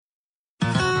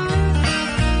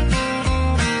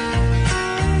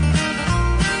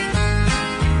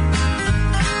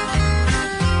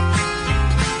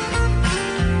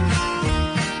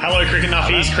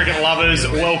Cheers, cricket lovers.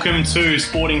 Welcome to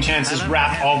Sporting Chance's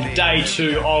wrap of day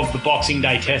 2 of the Boxing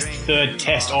Day test, third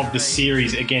test of the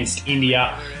series against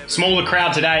India. Smaller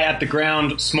crowd today at the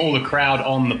ground, smaller crowd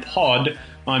on the pod.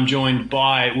 I'm joined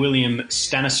by William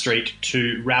Stanistreet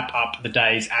to wrap up the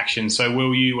day's action. So,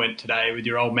 Will, you went today with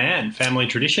your old man, family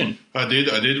tradition. I did.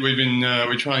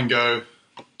 We try and go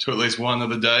to at least one of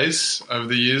the days over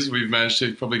the years. We've managed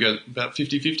to probably get about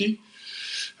 50-50.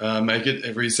 Make it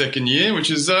every second year, which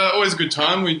is always a good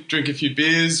time. We drink a few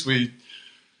beers. We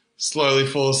slowly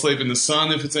fall asleep in the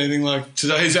sun if it's anything like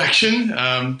today's action.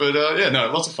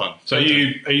 Lots of fun. So are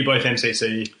you both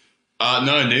MCC?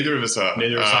 No, neither of us are.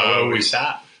 Neither of us are. Where were we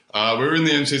sat? We were in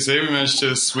the MCC. We managed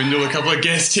to swindle a couple of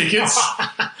guest tickets.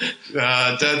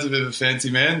 Dad's a bit of a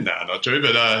fancy man. No, not true,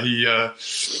 but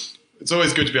it's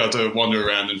always good to be able to wander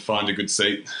around and find a good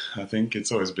seat. I think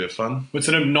it's always a bit of fun. It's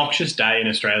an obnoxious day in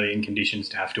Australian conditions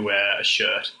to have to wear a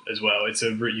shirt as well.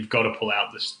 You've got to pull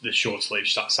out the short sleeve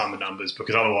summer numbers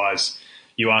because otherwise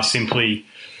you are simply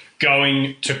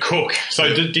going to cook.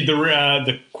 So did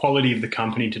the quality of the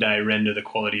company today render the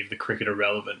quality of the cricket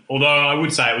irrelevant? Although I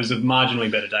would say it was a marginally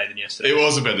better day than yesterday. It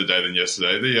was a better day than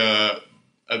yesterday.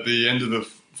 At the end of the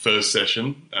first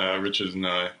session, Richard and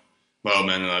I, my old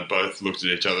man and I both looked at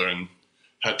each other and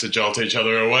had to jolt each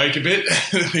other awake a bit.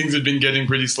 Things had been getting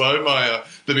pretty slow.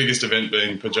 The biggest event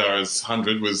being Pujara's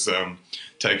 100 was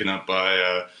taken up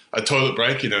by a toilet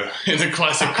break in a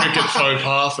classic cricket faux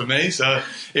pas for me. So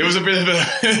it was a bit of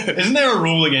a... Isn't there a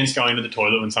rule against going to the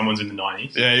toilet when someone's in the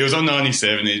 90s? Yeah, he was on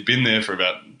 97. He'd been there for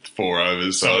about 4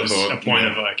 overs. So it was a point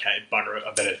of, okay, bugger it,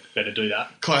 I better do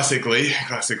that. Classically.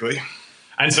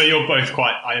 And so you're both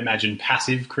quite, I imagine,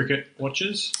 passive cricket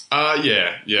watchers?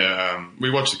 Yeah. We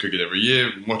watch the cricket every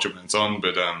year, watch it when it's on,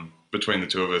 but between the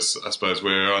two of us, I suppose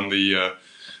we're on the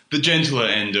gentler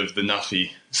end of the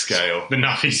nuffy scale. The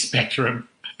nuffy spectrum.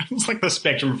 It's like the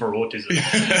spectrum for autism.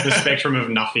 The spectrum of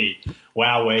nuffy.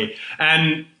 Wowee.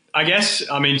 And I guess,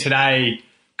 today...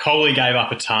 Kohli gave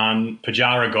up a ton,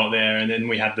 Pujara got there, and then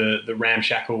we had the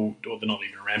ramshackle, or not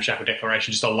even a ramshackle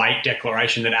declaration, just a late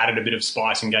declaration that added a bit of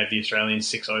spice and gave the Australians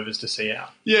 6 overs to see out.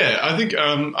 Yeah, I think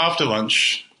after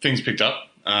lunch, things picked up.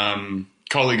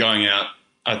 Kohli going out,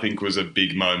 I think, was a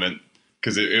big moment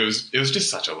because it was just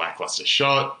such a lacklustre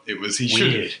shot.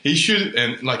 He should,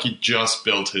 and like he just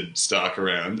belted Stark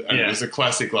around, and It was a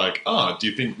classic do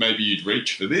you think maybe you'd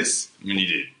reach for this? I mean, he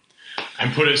did.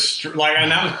 And put it from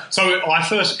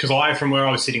where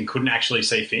I was sitting, couldn't actually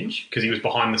see Finch because he was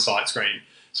behind the sight screen.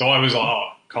 So I was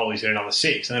like, Kohli's hit another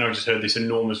 6. And then I just heard this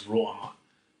enormous roar. I'm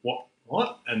like,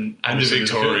 what? And the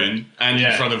Victorian, and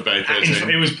in front of Bay 13.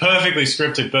 It was perfectly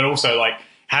scripted, but also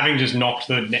having just knocked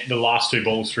the last 2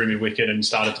 balls through mid-wicket and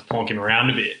started to plonk him around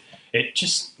a bit, it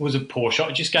just was a poor shot.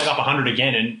 It just gave up 100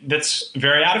 again, and that's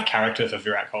very out of character for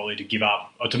Virat Kohli to give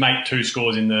up or to make 2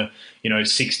 scores in the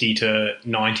 60 to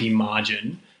 90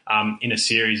 margin in a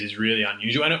series is really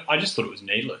unusual. And I just thought it was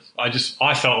needless.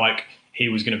 I felt like he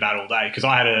was going to bat all day because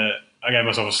I gave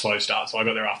myself a slow start, so I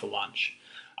got there after lunch.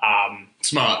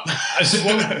 Smart.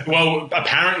 well,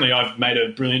 apparently I've made a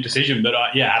brilliant decision, but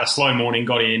had a slow morning,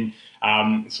 got in,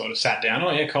 sort of sat down.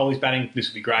 Kohli's batting. This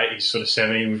would be great. He's sort of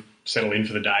 70. We've settled in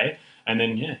for the day, and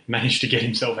then managed to get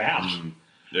himself out.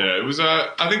 Yeah, it was.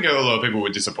 I think a lot of people were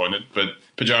disappointed, but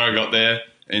Pujara got there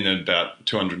in about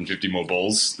 250 more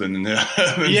balls than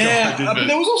Kohli did. But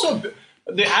there was also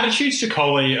the attitudes to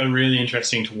Kohli are really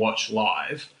interesting to watch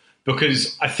live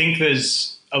because I think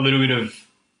there's a little bit of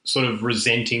sort of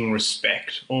resenting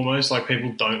respect, almost like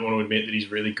people don't want to admit that he's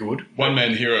really good. One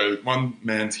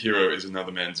man's hero is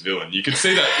another man's villain. You could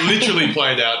see that literally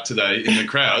played out today in the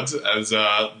crowds as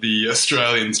the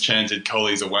Australians chanted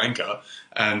Kohli's a wanker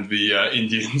and the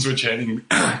Indians were chanting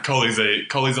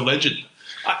Kohli's a legend.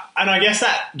 And I guess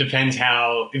that depends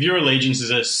if your allegiance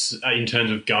is in terms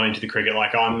of going to the cricket,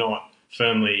 I'm not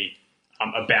firmly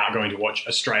about going to watch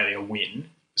Australia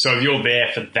win. So if you're there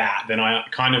for that, then I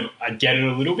get it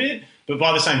a little bit. But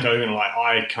by the same token,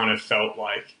 I kind of felt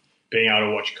like being able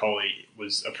to watch Kohli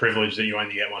was a privilege that you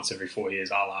only get once every 4 years,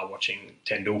 a la watching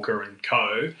Tendulkar and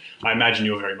co. I imagine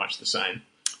you're very much the same.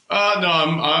 No,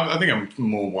 I think I'm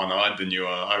more one-eyed than you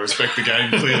are. I respect the game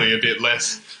clearly a bit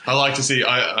less. I like to see.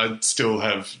 I still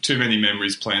have too many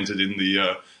memories planted in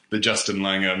the Justin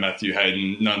Langer, Matthew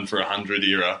Hayden, none for 100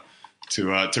 era to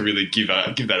really give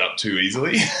that up too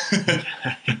easily.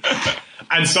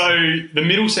 And so the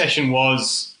middle session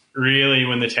was really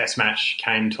when the Test match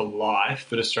came to life,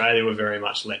 but Australia were very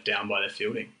much let down by their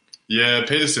fielding. Yeah,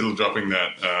 Peter Siddle dropping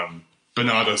that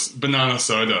banana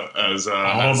soda as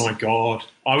my god!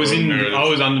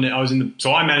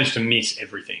 So I managed to miss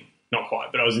everything, not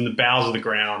quite, but I was in the bowels of the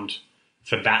ground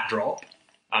for that drop,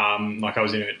 Like I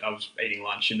was eating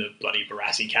lunch in the bloody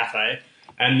Barassi Cafe.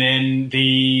 And then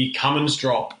the Cummins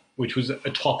drop, which was a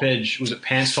top edge, was it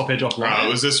pants top edge off line? It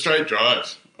was a straight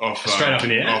drive off, straight up in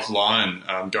the air, off line,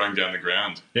 going down the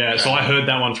ground. Yeah, so I heard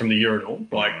that one from the urinal,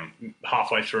 like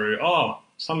halfway through. You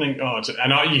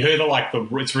hear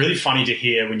it's really funny to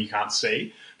hear when you can't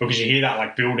see, because you hear that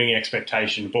like building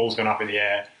expectation, the ball's gone up in the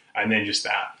air, and then just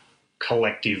that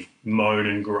collective moan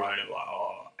and groan of like,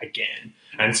 oh, again.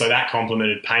 And so that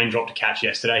complimented Payne dropped a catch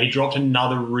yesterday. He dropped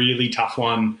another really tough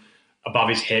one above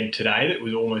his head today that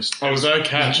was almost... Oh, was that a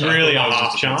catch? Really a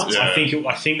half chance. Yeah.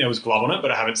 I think there was glove on it, but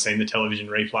I haven't seen the television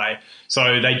replay.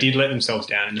 So they did let themselves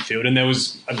down in the field, and there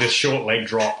was the short leg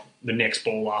drop, the next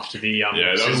ball after the drop.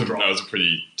 That was a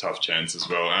pretty tough chance as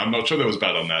well. I'm not sure there was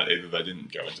bad on that either. They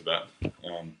didn't go into that.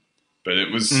 But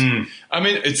it was... I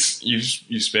mean, it's you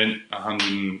spent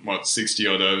 60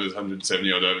 odd overs,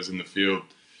 170 odd overs in the field.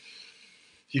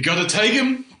 You got to take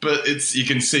him, but you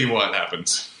can see why it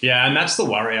happens. Yeah, and that's the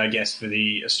worry, I guess, for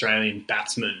the Australian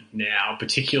batsmen now.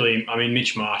 Particularly, I mean,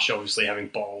 Mitch Marsh, obviously having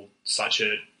bowled such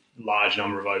a large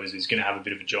number of overs, is going to have a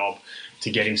bit of a job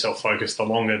to get himself focused. The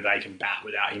longer they can bat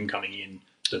without him coming in,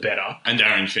 the better. And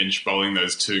Aaron Finch bowling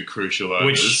those two crucial overs,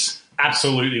 which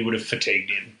absolutely would have fatigued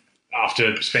him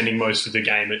after spending most of the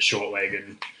game at short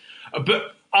leg.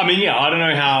 But I mean, yeah, I don't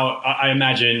know how. I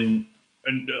imagine.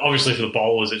 And obviously for the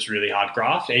bowlers, it's really hard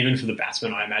graft. Even for the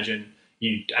batsmen, I imagine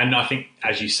and I think,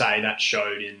 as you say, that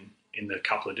showed in the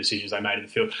couple of decisions they made in the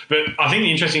field. But I think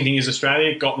the interesting thing is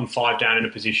Australia got them 5 down in a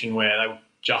position where they were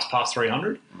just past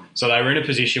 300. So they were in a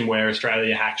position where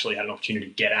Australia actually had an opportunity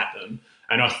to get at them.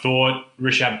 And I thought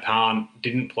Rishabh Pant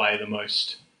didn't play the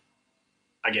most,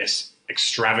 I guess,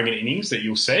 extravagant innings that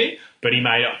you'll see, but he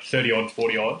made up 30-odd,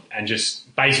 40-odd, and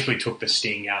just basically took the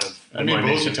sting out of the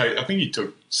momentum. I think he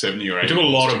took 70 or 80. He took a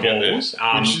lot of balls.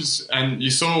 And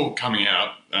you saw coming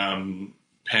out,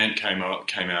 Pant came out,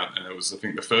 and it was, I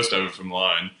think, the first over from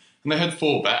line, and they had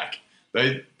 4 back.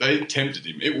 They tempted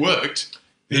him. It worked.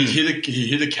 He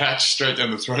hit a catch straight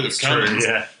down the throat of Cummins.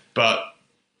 Yeah. But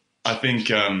I think,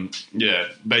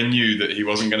 they knew that he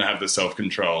wasn't going to have the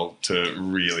self-control to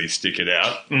really stick it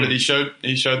out. But he showed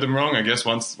them wrong, I guess,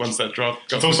 once that drop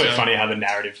got It's also down. funny how the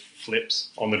narrative flips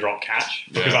on the drop catch,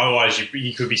 because otherwise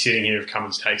you could be sitting here if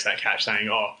Cummins takes that catch saying,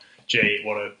 oh, gee,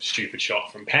 what a stupid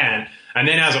shot from Pan. And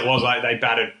then as it was, like they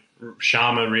batted,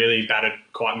 Sharma really batted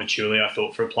quite maturely, I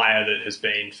thought, for a player that has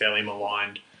been fairly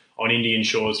maligned on Indian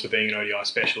shores for being an ODI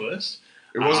specialist.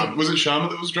 Was it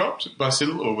Sharma that was dropped by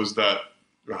Siddle, or was that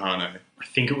Rahane? I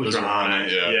think it was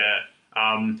Rahane, yeah.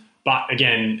 But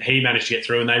again, he managed to get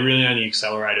through, and they really only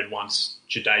accelerated once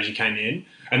Jadeja came in.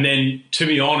 And then, to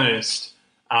be honest,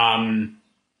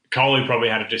 Kohli probably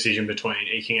had a decision between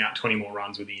eking out 20 more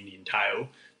runs with the Indian tail,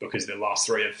 because their last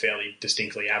 3 are fairly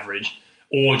distinctly average,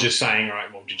 or just saying, all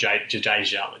right, well,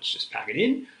 Jadeja, let's just pack it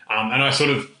in. And I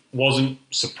sort of wasn't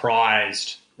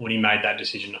surprised when he made that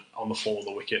decision on the fall of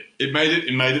the wicket. It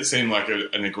made it seem like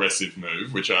an aggressive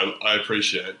move, which I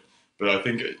appreciate. But I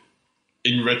think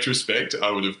in retrospect,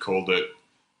 I would have called it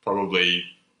probably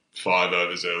 5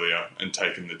 overs earlier and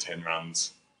taken the 10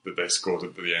 runs that they scored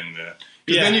at the end there.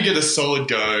 Because then you get a solid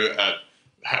go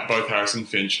at both Harris and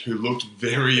Finch, who looked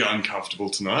very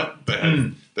uncomfortable tonight.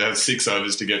 They had 6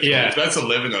 overs to get through. Yeah. If that's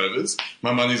 11 overs,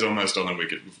 my money's almost on a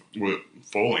wicket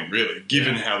falling, really,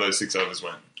 given how those 6 overs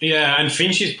went. Yeah, and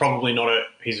Finch is probably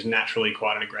he's naturally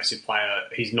quite an aggressive player.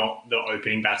 He's not the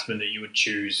opening batsman that you would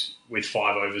choose with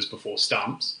 5 overs before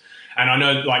stumps. And I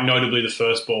know, like, notably the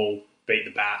first ball beat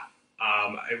the bat.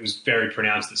 It was very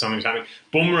pronounced that something was happening.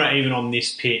 Bumrah, even on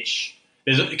this pitch,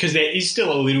 because there is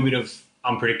still a little bit of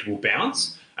unpredictable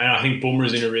bounce, and I think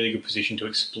Bumrah's in a really good position to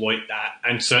exploit that,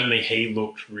 and certainly he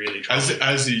looked really troubled.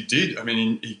 As he did. I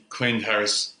mean, he cleaned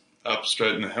Harris up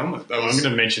straight in the helmet. I'm going to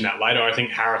mention that later. I think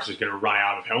Harris is going to run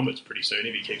out of helmets pretty soon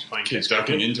if he keeps playing Test cricket.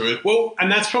 Ducking into it. Well,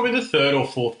 and that's probably the 3rd or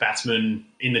 4th batsman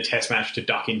in the Test match to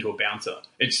duck into a bouncer.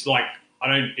 It's like,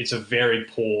 it's a very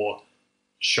poor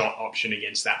shot option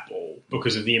against that ball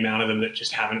because of the amount of them that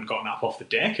just haven't gotten up off the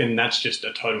deck, and that's just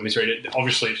a total misread.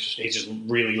 Obviously, he's just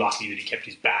really lucky that he kept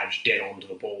his badge dead onto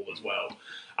the ball as well.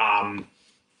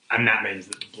 And that means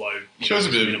that the blow shows a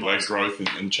bit of like growth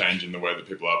and change in the way that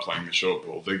people are playing the short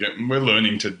ball. We're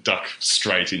learning to duck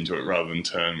straight into it rather than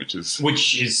turn, which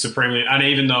is supremely. And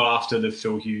even though after the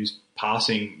Phil Hughes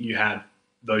passing, you had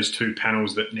those 2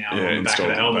 panels that now are on the back of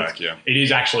the helmet. It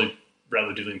is actually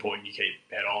relatively important you keep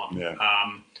head on. Yeah.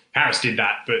 Harris did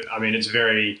that, but I mean it's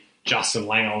very Justin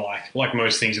Langer like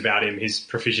most things about him. His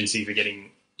proficiency for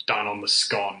getting done on the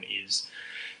scon is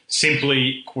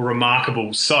simply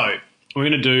remarkable. So we're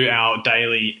going to do our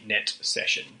daily net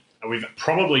session. We've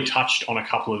probably touched on a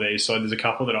couple of these, so there's a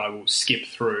couple that I will skip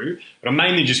through, but I'm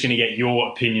mainly just going to get your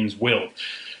opinions, Will.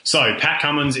 So, Pat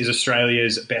Cummins is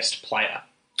Australia's best player.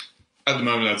 At the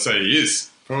moment, I'd say he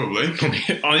is, probably. on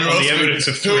the evidence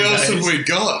of 3 Who else days. have we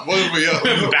got? What have we got?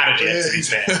 Badajet, to be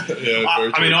fair.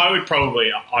 I mean,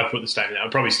 I put the statement there,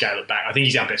 I'd probably scale it back. I think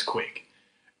he's our best quick,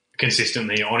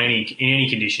 consistently, in any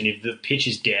condition. If the pitch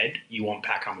is dead, you want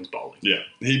Pat Cummins bowling. Yeah,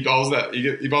 he bowls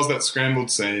that scrambled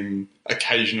seam,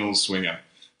 occasional swinger.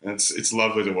 And it's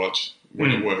lovely to watch when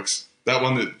it works. That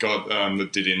one that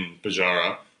did in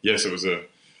Bajara, yes, it was a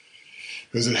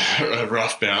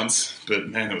rough bounce, but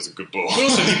man, it was a good ball. But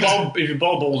also, if you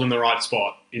bowl balls in the right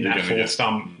spot in that fourth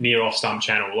stump, near off stump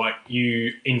channel, like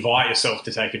you invite yourself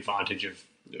to take advantage of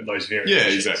those variations.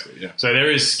 Yeah, exactly. Yeah. So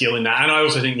there is skill in that, and I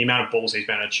also think the amount of balls he's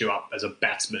been able to chew up as a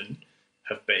batsman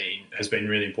has been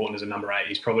really important as a number 8.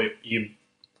 He's probably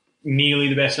nearly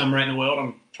the best number 8 in the world.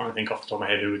 I'm trying to think off the top of my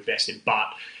head who would best him, but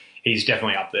he's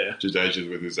definitely up there. Jadeja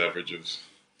with his average of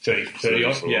 30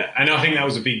 odd. Yeah, and I think that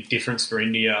was a big difference for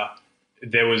India.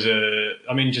 There was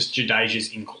just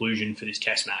Jadeja's inclusion for this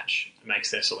test match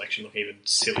makes their selection look even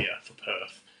sillier for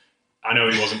Perth. I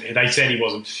know they said he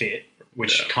wasn't fit,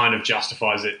 which kind of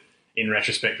justifies it in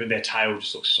retrospect, but their tail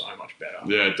just looks so much better.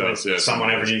 Yeah, it does. Yeah, someone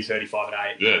averaging 35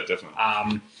 at 8. Yeah,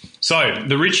 definitely. So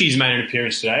the Richies made an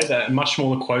appearance today. They're a much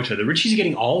smaller quota. The Richies are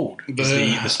getting old, is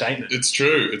the statement. It's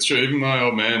true. Even my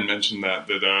old man mentioned that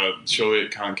surely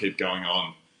it can't keep going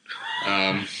on.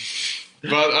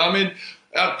 But, I mean,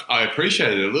 I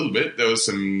appreciate it a little bit. There was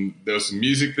some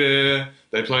music there.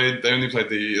 They only played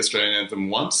the Australian anthem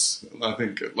once. I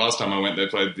think last time I went, they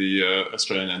played the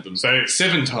Australian anthem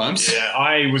 7 times. Yeah,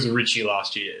 I was a Richie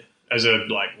last year as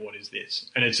what is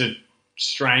this? And it's a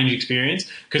strange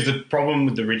experience because the problem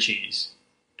with the Richies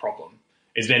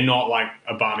is they're not like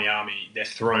a Barmy Army. They're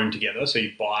thrown together, so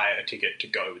you buy a ticket to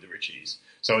go with the Richies.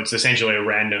 So it's essentially a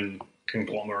random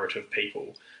conglomerate of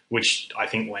people, which I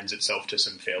think lends itself to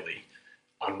some fairly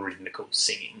unrhythmical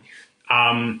singing.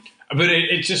 But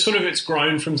it's just it's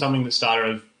grown from something that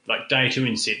started of like day 2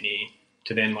 in Sydney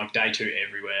to then like day 2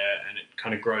 everywhere, and it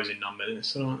kind of grows in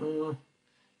numbers.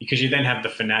 Because you then have the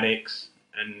Fanatics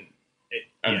and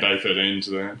Bay 13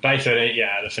 today. Bay 13,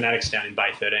 yeah, the Fanatics down in Bay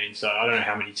 13. So I don't know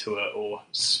how many tour or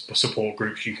support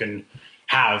groups you can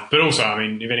have. But also, I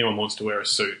mean, if anyone wants to wear a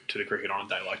suit to the cricket on a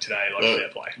day like today, fair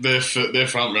play. Their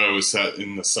front row was sat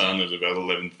in the sun at about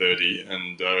 11:30,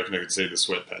 and I reckon I could see the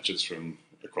sweat patches from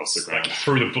across the ground. Like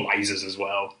through the blazers as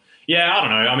well. Yeah, I don't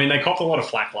know. I mean, they copped a lot of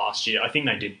flack last year. I think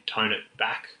they did tone it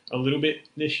back a little bit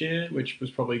this year, which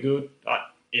was probably good.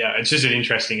 Yeah, it's just an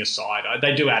interesting aside.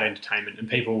 They do add entertainment, and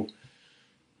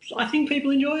I think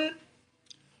people enjoy it.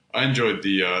 I enjoyed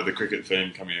the cricket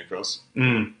theme coming across.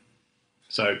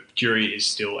 So jury is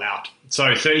still out.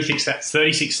 So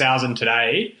 36,000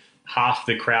 today. Half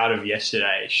the crowd of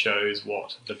yesterday shows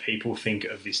what the people think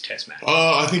of this test match.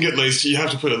 I think at least you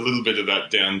have to put a little bit of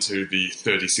that down to the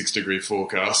 36-degree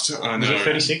forecast. I know. Was it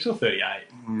 36 or 38?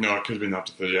 No, it could have been up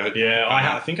to 38. Yeah,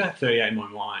 I think I had 38 in my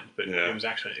mind, but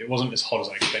it wasn't as hot as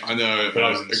I expected. I know. But I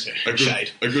was in the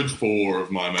shade. A good 4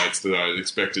 of my mates that I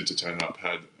expected to turn up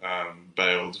had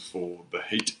bailed for the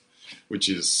heat, which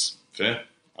is fair.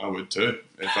 I would too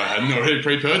if I hadn't already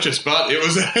pre-purchased, but it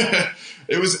was I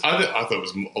thought it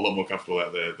was a lot more comfortable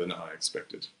out there than I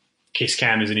expected. Kiss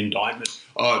cam is an indictment.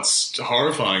 Oh, it's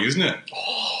horrifying, isn't it?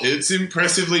 Oh. It's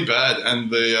impressively bad,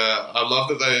 and I love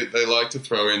that they like to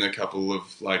throw in a couple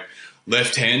of like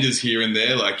left-handers here and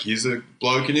there. Like here's a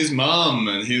bloke and his mum,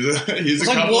 and here's a couple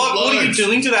of blokes. What are you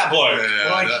doing to that bloke?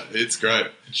 Yeah, it's great.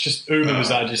 It's just uber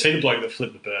bizarre. Did you see the bloke that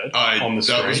flipped the bird on the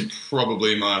screen? That was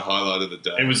probably my highlight of the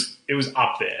day. It was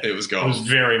up there. It was gold. It was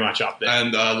very much up there.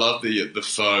 And I love the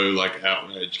faux like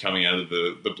outrage coming out of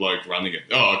the bloke running it.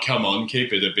 Oh, come on,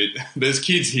 keep it a bit. There's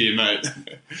kids here, mate.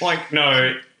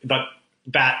 No, but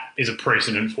that is a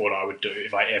precedent for what I would do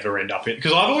if I ever end up in.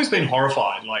 Because I've always been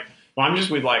horrified. Like I'm just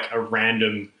with like a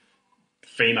random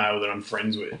female that I'm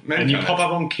friends with, and you pop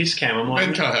up on Kiss Cam. I'm like,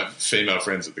 men can't have female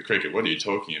friends at the cricket. What are you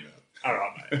talking about? All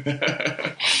right, mate.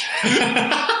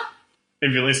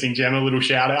 If you're listening, Gemma, a little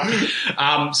shout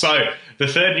out. So the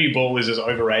third new ball is as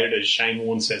overrated as Shane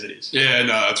Warne says it is. Yeah, no,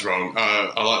 that's wrong.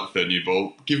 I like the third new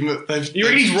ball. Give him you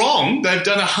reckon he's wrong? They've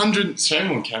done 100.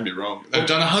 Shane Warne can be wrong. They've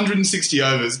done 160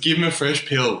 overs. Give him a fresh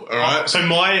pill. All right. So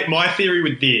my theory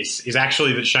with this is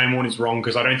actually that Shane Warne is wrong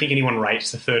because I don't think anyone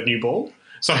rates the third new ball.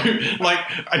 So,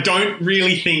 I don't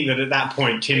really think that at that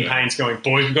point Tim Payne's going,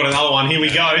 boys, we've got another one. Here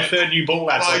we go. Third new ball.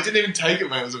 Well, I didn't even take it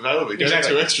when it was available.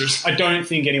 Exactly. 2 extras. I don't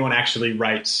think anyone actually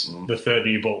rates the third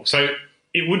new ball. So,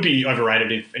 it would be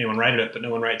overrated if anyone rated it, but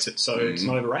no one rates it, so it's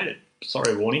not overrated.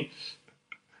 Sorry, Warnie.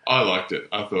 I liked it.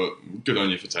 I thought, good on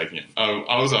you for taking it.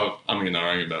 I was umming and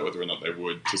ahhing about whether or not they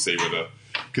would to see whether...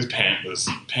 Because Pant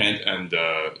and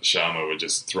Sharma were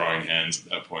just throwing hands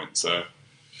at that point, so...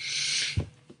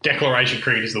 Declaration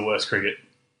cricket is the worst cricket.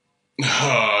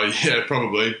 Oh, yeah,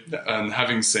 probably. And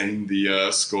having seen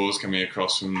the scores coming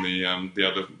across from the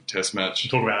other test match...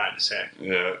 We'll talk about that in a sec.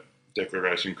 Yeah,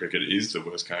 declaration cricket is the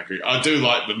worst kind of cricket. I do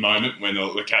like the moment when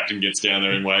the captain gets down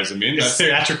there and waves them in. It's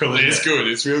theatrical, isn't it? It's good.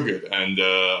 It's real good. And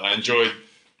I enjoyed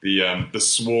the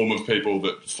swarm of people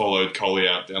that followed Kohli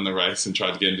out down the race and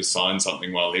tried to get him to sign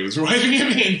something while he was waving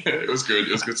him in. It was good.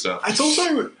 It was good stuff. It's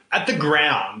also, at the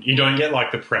ground, you don't get,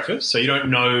 like, the preface, so you don't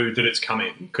know that it's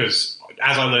coming, because...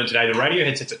 As I learned today, the radio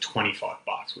headset's at $25,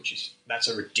 that's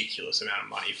a ridiculous amount of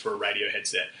money for a radio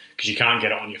headset because you can't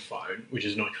get it on your phone, which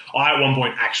is annoying. I, at one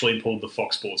point, actually pulled the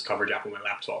Fox Sports coverage app on my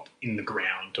laptop in the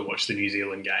ground to watch the New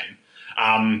Zealand game.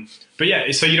 But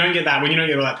yeah, so you don't get that. When you don't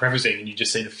get all that prefacing and you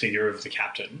just see the figure of the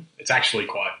captain, it's actually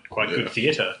quite good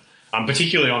theatre,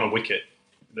 particularly on a wicket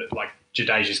that, like,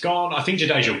 Jadeja's gone. I think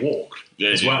Jadeja walked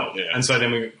as well. Yeah. And so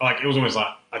then it was almost like,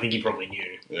 I think he probably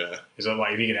knew. Yeah. He's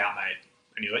like, if you get out, mate.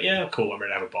 And you're like, yeah, cool, I'm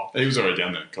ready to have a bowl. He was already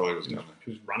down there. Kohli was down there.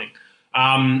 He was running.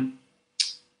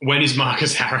 When is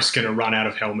Marcus Harris going to run out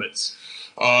of helmets?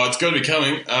 Oh, it's got to be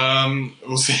coming.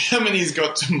 We'll see how many he's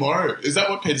got tomorrow. Is that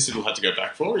what Peter Siddle had to go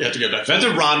back for? He had to go back for... They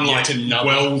had to run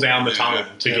well down the tunnel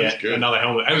to get another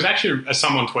helmet. It was actually, as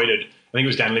someone tweeted, I think it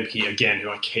was Dan Lipke, again, who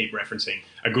I keep referencing,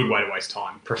 a good way to waste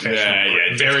time. Professional.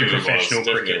 Yeah, very professional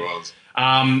cricket.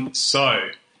 So...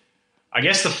 I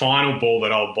guess the final ball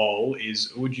that I'll bowl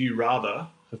is, would you rather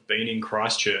have been in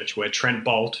Christchurch where Trent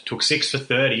Boult took 6 for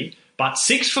 30, but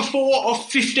 6 for 4 off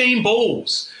 15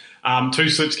 balls, 2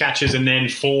 slips catches and then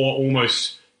 4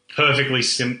 almost perfectly,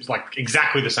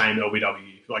 exactly the same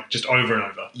LBW, like just over and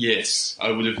over? Yes,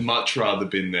 I would have much rather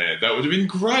been there. That would have been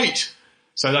great.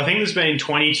 So I think there's been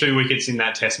 22 wickets in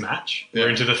that test match. Yeah. We're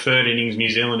into the third innings. New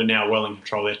Zealand are now well in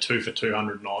control. They're 2 for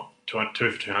 200 odd.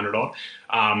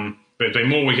 But there'll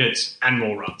be more wickets and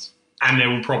more runs. And there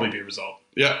will probably be a result.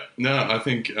 Yeah. No, I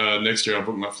think next year I'll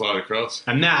book my flight across.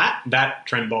 And that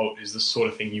Trent Boult is the sort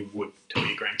of thing you would tell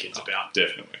your grandkids about.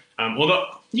 Definitely.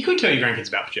 Although you could tell your grandkids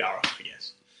about Pujara, I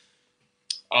guess.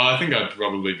 I think I'd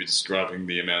probably be describing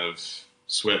the amount of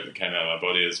sweat that came out of my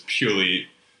body as purely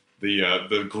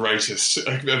the greatest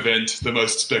event, the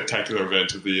most spectacular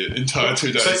event of the entire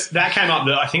 2 days. So that came up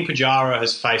that I think Pujara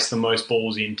has faced the most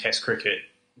balls in Test cricket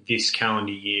this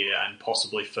calendar year and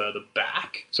possibly further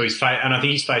back. So and I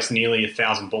think he's faced nearly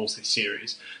 1,000 balls this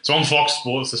series. So on Fox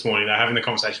Sports this morning, they're having the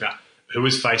conversation about who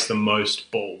has faced the most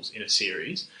balls in a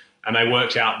series. And they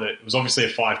worked out that it was obviously a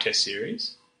 5-test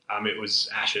series. It was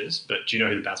Ashes, but do you know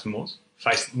who the batsman was?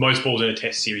 Faced most balls in a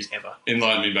test series ever.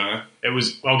 Enlighten me, Banner.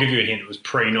 I'll give you a hint, it was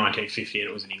pre-1950 and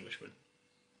it was an Englishman.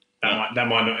 That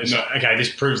might not... No. Okay,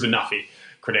 this proves the Nuffy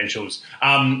credentials.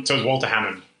 So it was Walter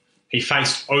Hammond. He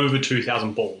faced over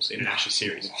 2,000 balls in an Ashes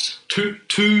series.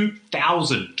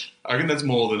 2,000. I reckon that's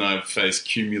more than I've faced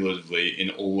cumulatively in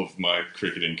all of my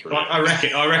cricketing career. I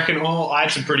reckon. I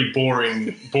had some pretty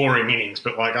boring innings,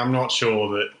 but I'm not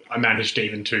sure that I managed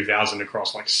even 2,000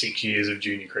 across 6 years of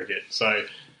junior cricket. So,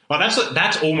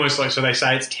 that's almost so they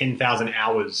say it's 10,000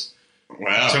 hours.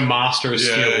 Wow. To master a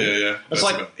skill. Yeah. It's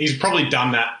he's probably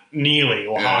done that nearly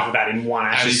or half of that in one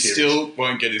Ashes series. And he still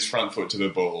won't get his front foot to the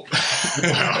ball.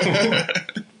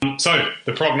 So,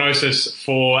 the prognosis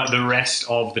for the rest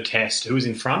of the test. Who is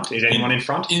in front? Is anyone in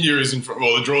front? India is in front.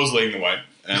 Well, the draw's leading the way.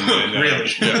 And then,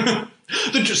 really? Yeah.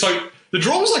 The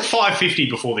draw was 550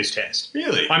 before this test.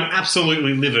 Really? I'm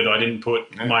absolutely livid I didn't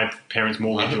put my parents'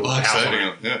 mortgage or house on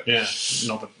it. Yeah.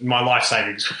 Not my life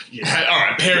savings. Yeah. All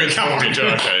right, parents' mortgage.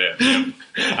 Okay,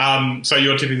 yeah. So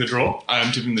you're tipping the draw? I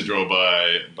am tipping the draw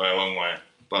by a long way,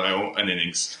 by an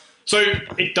innings. So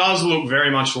it does look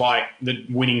very much like the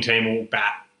winning team will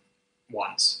bat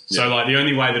once. So the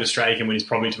only way that Australia can win is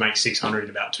probably to make 600 in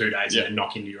about 2 days and then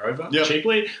knock India over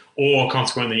cheaply, or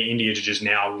consequently India to just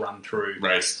now run through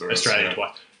Australia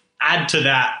twice. Add to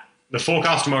that, the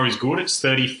forecast tomorrow is good. It's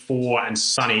 34 and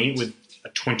sunny with a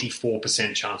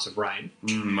 24% chance of rain.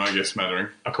 I guess mattering.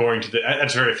 According to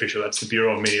that's very official. That's the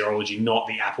Bureau of Meteorology, not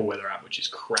the Apple Weather app, which is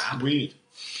crap. Weird.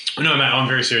 No, mate, I'm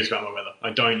very serious about my weather. I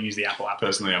don't use the Apple app.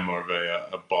 Personally, I'm more of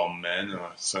a bomb man,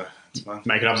 so it's fine.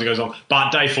 Make it up as it goes on.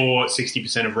 But day 4,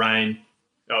 60% of rain.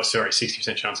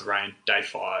 60% chance of rain. Day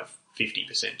 5,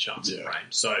 50% chance of rain.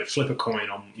 So flip a coin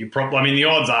on you. The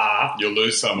odds are you'll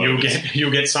lose some.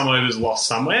 You'll get some overs lost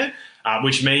somewhere,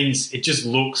 which means it just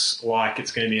looks like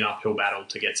it's going to be an uphill battle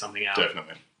to get something out.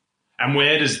 Definitely. And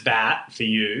where does that for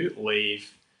you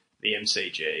leave the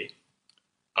MCG?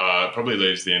 Probably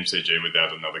leaves the MCG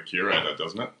without another curator,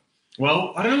 doesn't it?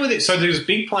 Well, I don't know whether... So there's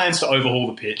big plans to overhaul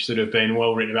the pitch that have been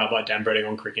well written about by Dan Bretting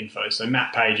on Cricinfo. So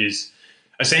Matt Page is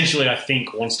essentially, I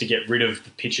think, wants to get rid of the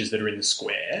pitches that are in the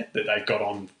square that they've got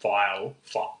on file.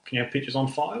 Can you have pitches on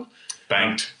file?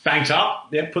 Banked. Banked up.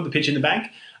 Yeah, put the pitch in the bank.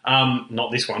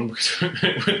 Not this one,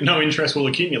 because no interest will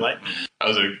accumulate. That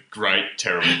was a great,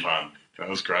 terrible pun. That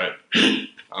was great.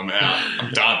 I'm out.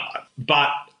 I'm done. But,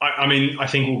 I mean, I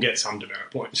think we'll get some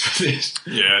demerit points for this.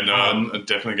 Yeah, no, I'm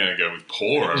definitely going to go with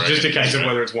poor. It's just a case of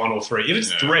whether it's 1 or 3. If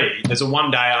it's 3, there's a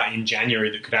one-dayer in January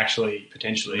that could actually,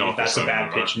 potentially, if that's a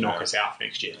bad pitch, knock us out for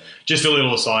next year. Just a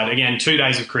little aside. Again, 2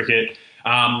 days of cricket.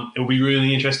 It'll be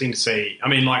really interesting to see. I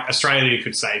mean, like, Australia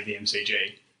could save the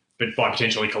MCG, but by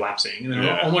potentially collapsing. And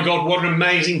like, oh my God, what an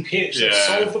amazing pitch. Let's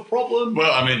solve the problem.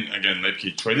 Well, I mean, again,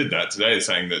 Lepke tweeted that today,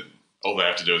 saying that all they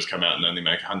have to do is come out and only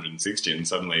make 160, and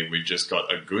suddenly we've just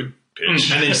got a good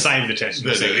pitch. And then save the test.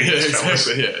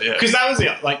 Exactly, yeah. Because that was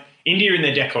it. Like, India in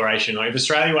their declaration, like, if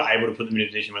Australia were able to put them in a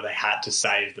position where they had to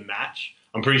save the match,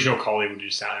 I'm pretty sure Kohli would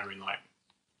just sat there and like,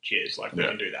 cheers, like, we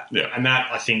can do that. Yeah. And that,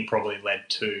 I think, probably led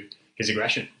to his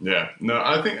aggression. Yeah. No,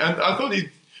 I thought he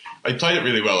played it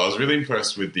really well. I was really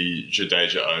impressed with the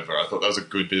Jadeja over. I thought that was a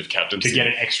good bit of captaincy. To get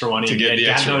an extra one in. To get the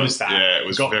extra noticed that. Yeah, it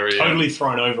was got very... totally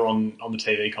thrown over on the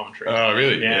TV commentary. Oh,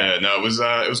 really? Yeah. No, it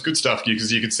was good stuff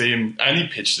because you could see him, and he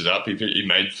pitched it up. He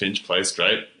made Finch play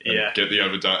straight and get the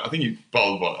over done. I think he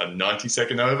bowled, a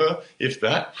 90-second over, if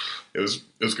that. It was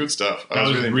good stuff. I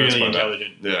was really impressed by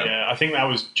intelligent. That. Yeah, I think that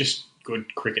was just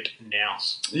good cricket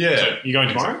nous. Yeah. So, you going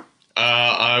tomorrow?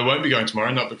 I won't be going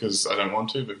tomorrow, not because I don't want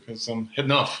to, but because I'm heading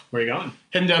off. Where are you going?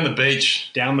 Heading down the beach.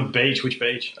 Down the beach? Which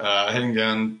beach? Heading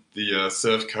down the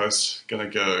surf coast. Going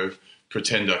to go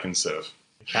pretend I can surf.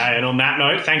 Okay, and on that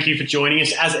note, thank you for joining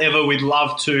us. As ever, we'd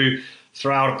love to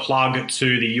throw out a plug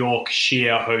to the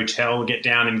Yorkshire Hotel. Get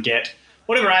down and get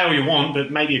whatever ale you want,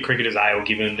 but maybe a cricketer's ale,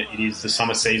 given it is the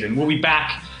summer season. We'll be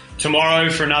back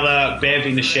tomorrow for another Bev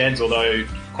in the Sheds, although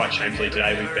quite shamefully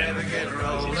today we've been... We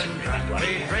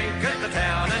drink at the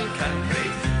town and country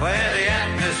where